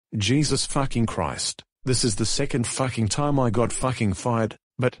Jesus fucking Christ, this is the second fucking time I got fucking fired,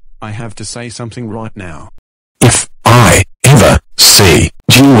 but I have to say something right now. If I ever see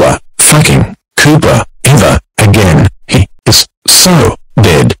you fucking Koopa ever again, he is so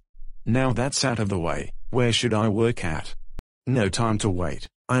dead. Now that's out of the way, where should I work at? No time to wait,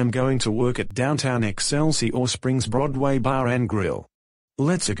 I am going to work at downtown Excelsior Springs Brodway Bar and Grill.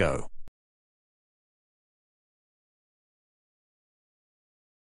 Let's go.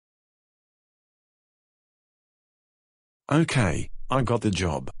 Okay, I got the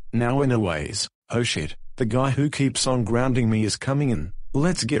job. Now anyways, oh shit, the guy who keeps on grounding me is coming in.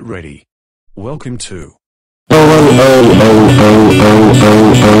 Let's get ready. Welcome to Oh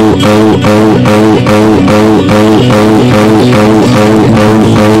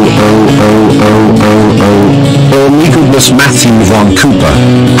my goodness, Matthew Von Koopa.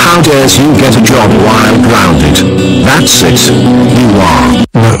 How dares you get a job while grounded? That's it. You are.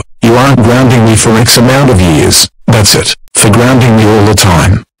 No, you aren't grounding me for X amount of years. That's it. For grounding me all the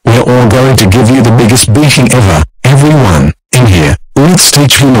time. We're all going to give you the biggest beating ever. Everyone, in here, let's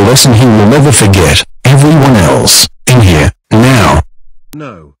teach him a lesson he will never forget. Everyone else, in here, now.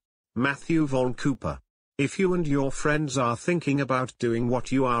 No. Matthew Von Koopa. If you and your friends are thinking about doing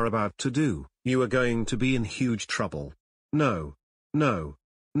what you are about to do, you are going to be in huge trouble. No. No.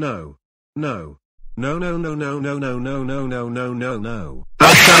 No. No. No no no no no no no no no no no no.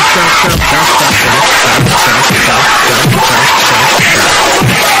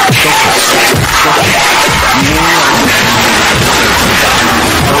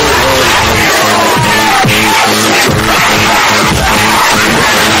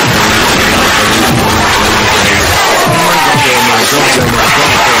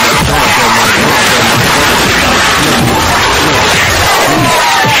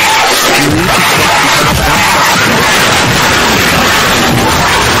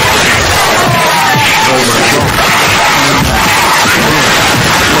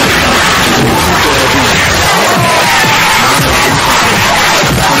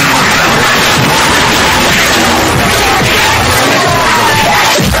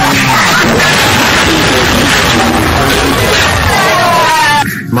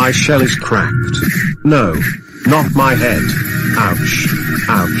 My shell is cracked. No. Not my head. Ouch.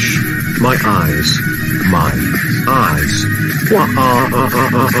 Ouch. My eyes. My eyes.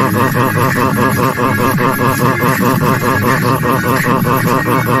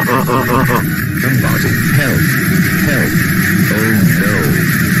 Somebody help. Help. Oh no.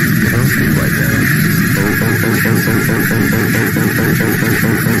 Help me right now. Oh.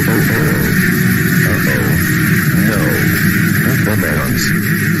 Uh-oh. No. The melons.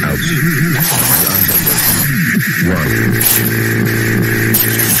 Ouch.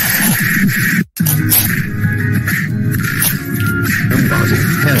 Somebody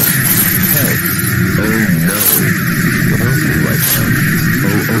help. Help. Oh no. Help me right now.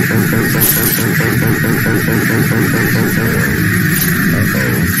 Oh.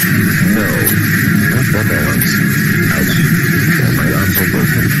 Uh-oh. No. Not the melons. Ouch. My arms are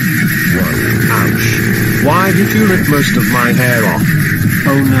broken. Ouch. Why did you rip most of my hair off?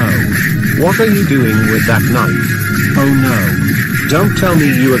 Oh no. What are you doing with that knife? Oh no. Don't tell me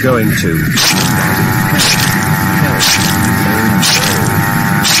you are going to.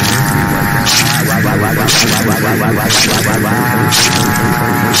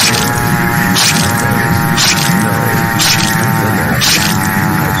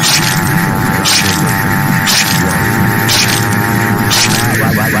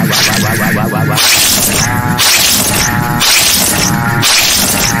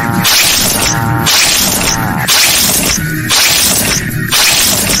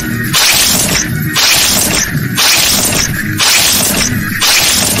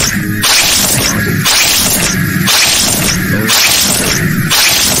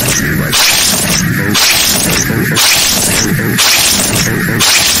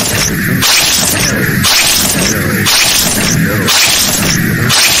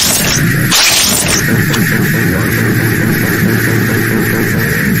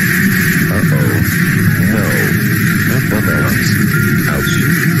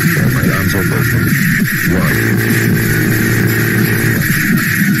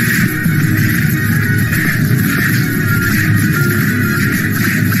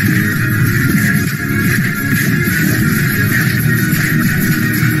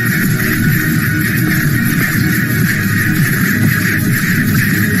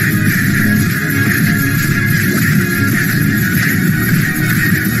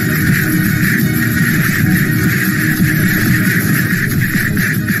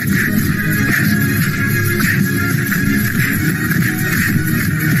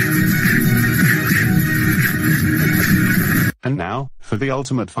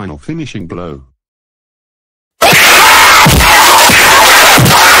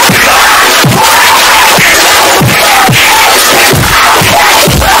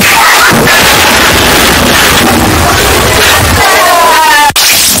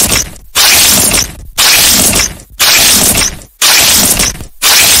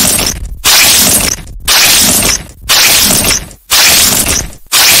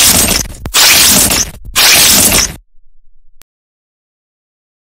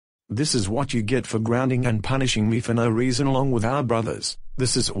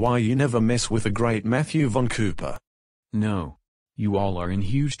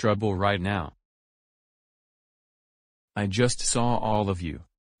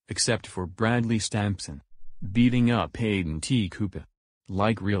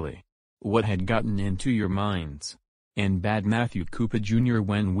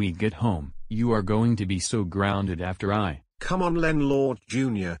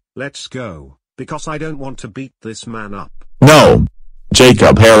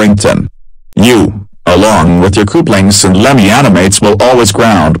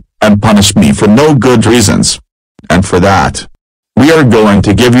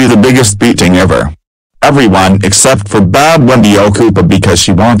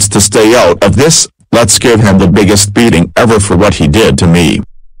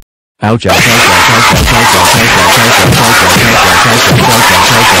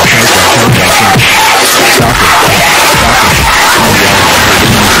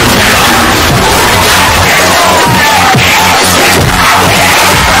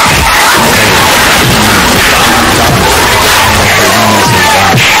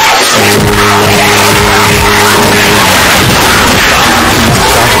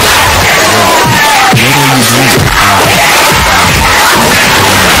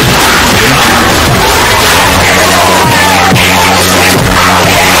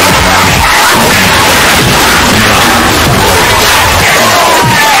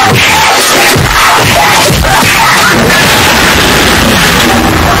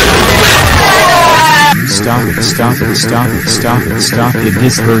 Stop it,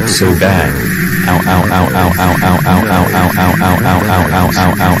 this hurts so bad. Ow, ow, ow, ow, ow, ow, ow, ow, ow, ow, ow, ow, ow, ow,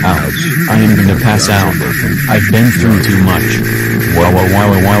 ow, ow, ow. I am gonna pass out. I've been through too much. Wah, wah.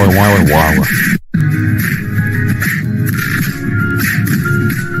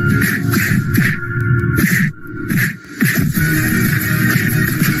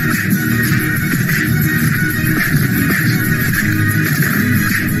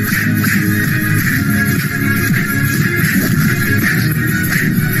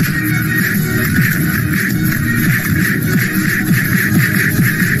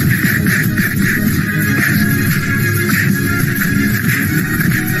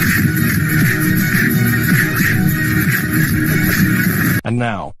 And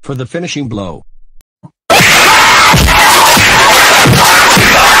now, for the finishing blow.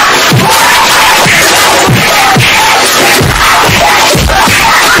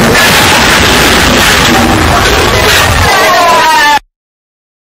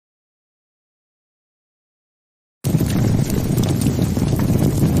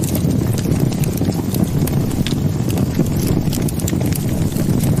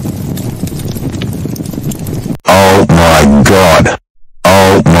 Oh my God.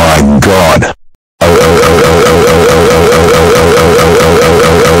 Oh my God.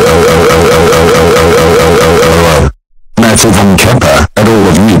 Massive and Koopa, and all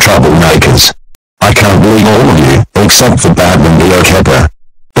of you troublemakers. I can't believe all of you, except for Badman Neo Koopa.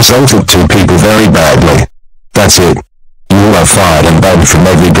 Assaulted two people very badly. That's it. You all are fired and banned from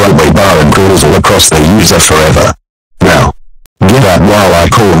every Brodway bar and crawlers all across the user forever. Now, get out while I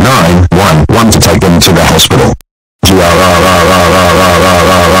call 911 to take them to the hospital.